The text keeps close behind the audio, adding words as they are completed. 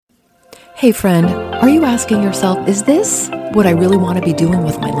Hey friend, are you asking yourself, is this what I really want to be doing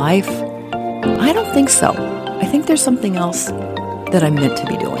with my life? I don't think so. I think there's something else that I'm meant to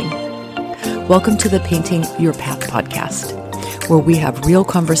be doing. Welcome to the Painting Your Path podcast, where we have real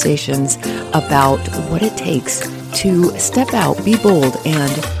conversations about what it takes to step out, be bold,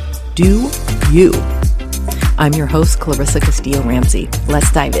 and do you. I'm your host, Clarissa Castillo-Ramsey.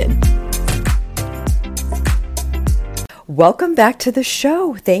 Let's dive in. Welcome back to the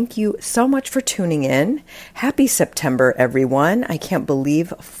show. Thank you so much for tuning in. Happy September, everyone. I can't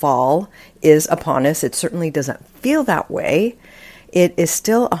believe fall is upon us. It certainly doesn't feel that way. It is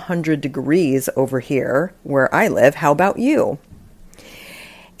still 100 degrees over here where I live. How about you?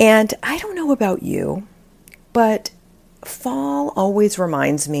 And I don't know about you, but fall always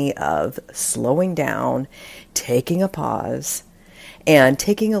reminds me of slowing down, taking a pause, and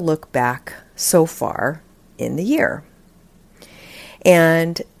taking a look back so far in the year.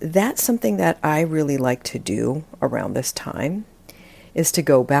 And that's something that I really like to do around this time, is to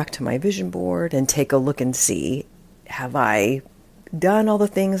go back to my vision board and take a look and see, have I done all the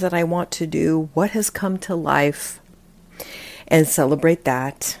things that I want to do? What has come to life? And celebrate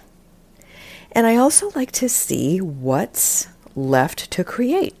that. And I also like to see what's left to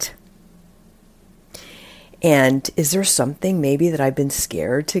create. And is there something maybe that I've been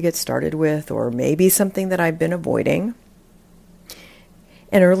scared to get started with, or maybe something that I've been avoiding?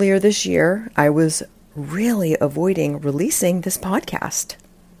 And earlier this year, I was really avoiding releasing this podcast.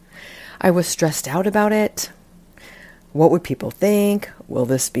 I was stressed out about it. What would people think? Will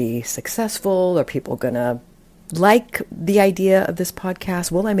this be successful? Are people going to like the idea of this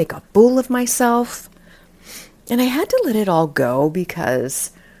podcast? Will I make a fool of myself? And I had to let it all go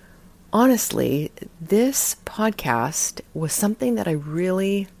because, honestly, this podcast was something that I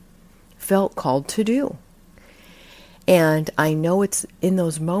really felt called to do. And I know it's in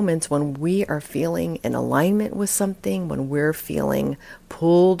those moments when we are feeling in alignment with something, when we're feeling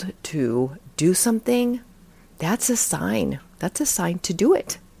pulled to do something, that's a sign. That's a sign to do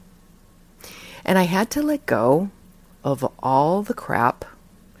it. And I had to let go of all the crap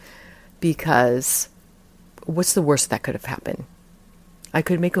because what's the worst that could have happened? I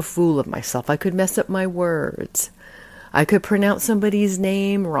could make a fool of myself. I could mess up my words. I could pronounce somebody's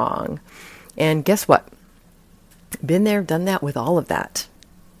name wrong. And guess what? Been there, done that with all of that.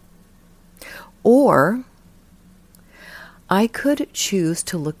 Or I could choose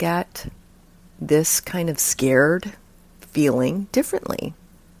to look at this kind of scared feeling differently.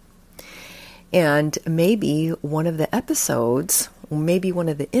 And maybe one of the episodes, maybe one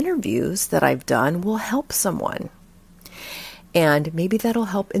of the interviews that I've done will help someone. And maybe that'll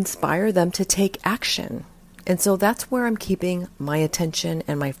help inspire them to take action. And so that's where I'm keeping my attention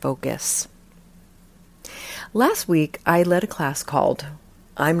and my focus. Last week, I led a class called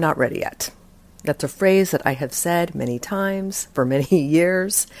I'm Not Ready Yet. That's a phrase that I have said many times for many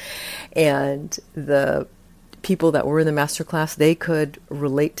years. And the people that were in the masterclass, they could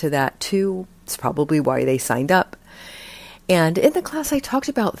relate to that too. It's probably why they signed up. And in the class, I talked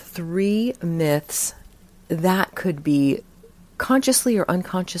about 3 myths that could be consciously or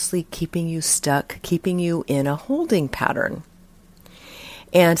unconsciously keeping you stuck, keeping you in a holding pattern.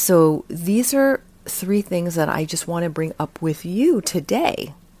 And so these are 3 things that I just want to bring up with you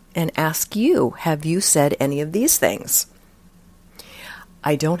today and ask you, have you said any of these things?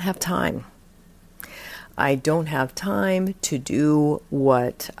 I don't have time. I don't have time to do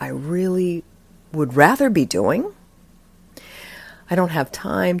what I really would rather be doing. I don't have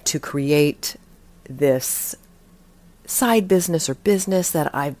time to create this side business or business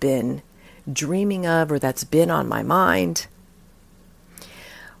that I've been dreaming of or that's been on my mind.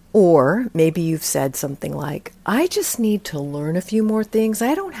 Or maybe you've said something like, I just need to learn a few more things.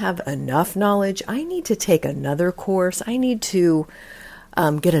 I don't have enough knowledge. I need to take another course. I need to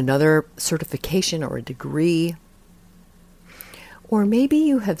get another certification or a degree. Or maybe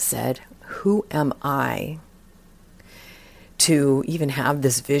you have said, who am I to even have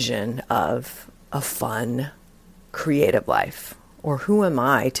this vision of a fun, creative life? Or who am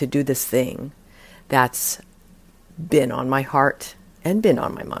I to do this thing that's been on my heart and been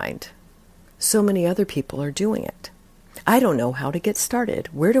on my mind? So many other people are doing it. I don't know how to get started.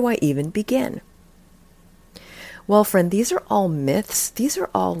 Where do I even begin? Well, friend, these are all myths. These are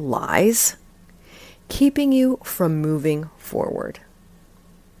all lies keeping you from moving forward.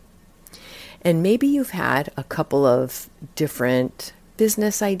 And maybe you've had a couple of different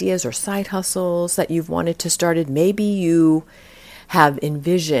business ideas or side hustles that you've wanted to start. Maybe you have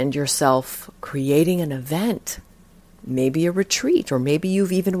envisioned yourself creating an event, maybe a retreat, or maybe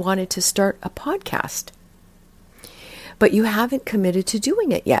you've even wanted to start a podcast, but you haven't committed to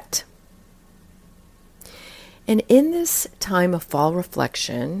doing it yet. And in this time of fall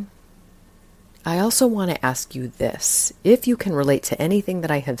reflection, I also want to ask you this, if you can relate to anything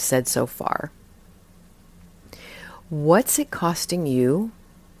that I have said so far. What's it costing you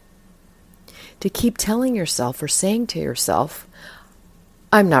to keep telling yourself or saying to yourself,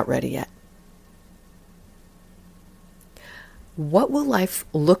 I'm not ready yet? What will life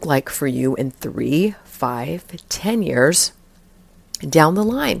look like for you in 3, 5, 10 years down the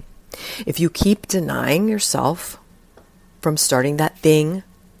line if you keep denying yourself from starting that thing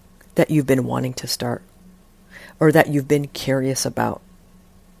that you've been wanting to start or that you've been curious about?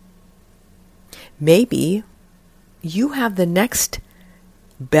 Maybe you have the next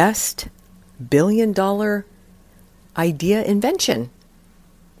best billion-dollar idea invention.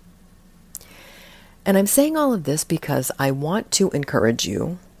 And I'm saying all of this because I want to encourage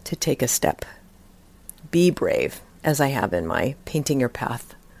you to take a step. Be brave, as I have in my Painting Your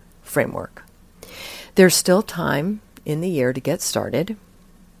Path framework. There's still time in the year to get started.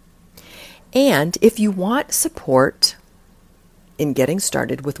 And if you want support in getting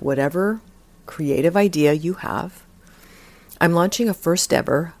started with whatever creative idea you have, I'm launching a first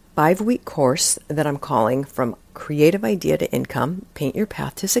ever 5-week course that I'm calling From Creative Idea to Income, Paint Your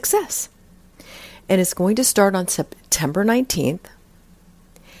Path to Success. And it's going to start on September 19th.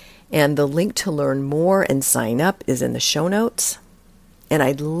 And the link to learn more and sign up is in the show notes. And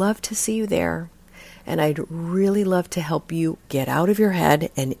I'd love to see you there. And I'd really love to help you get out of your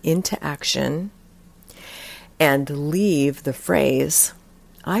head and into action and leave the phrase,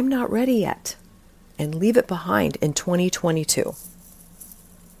 I'm not ready yet, and leave it behind in 2022.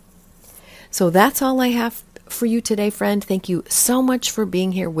 So that's all I have for you today, friend. Thank you so much for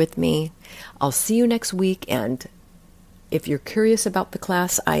being here with me. I'll see you next week. And if you're curious about the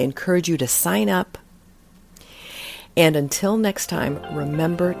class, I encourage you to sign up. And until next time,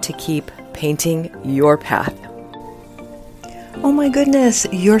 remember to keep painting your path. Oh my goodness,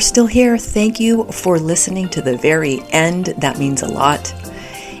 you're still here. Thank you for listening to the very end. That means a lot.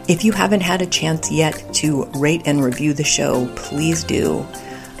 If you haven't had a chance yet to rate and review the show, please do.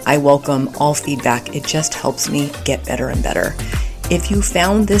 I welcome all feedback. It just helps me get better and better. If you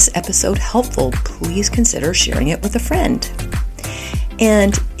found this episode helpful, please consider sharing it with a friend.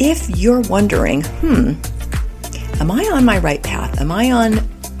 And if you're wondering, am I on my right path? Am I on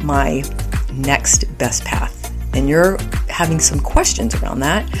my next best path? And you're having some questions around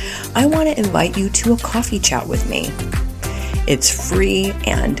that, I want to invite you to a coffee chat with me. It's free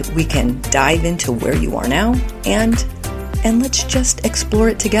and we can dive into where you are now and let's just explore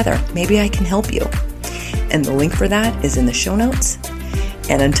it together. Maybe I can help you. And the link for that is in the show notes.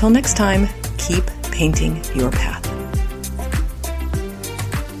 And until next time, keep painting your path.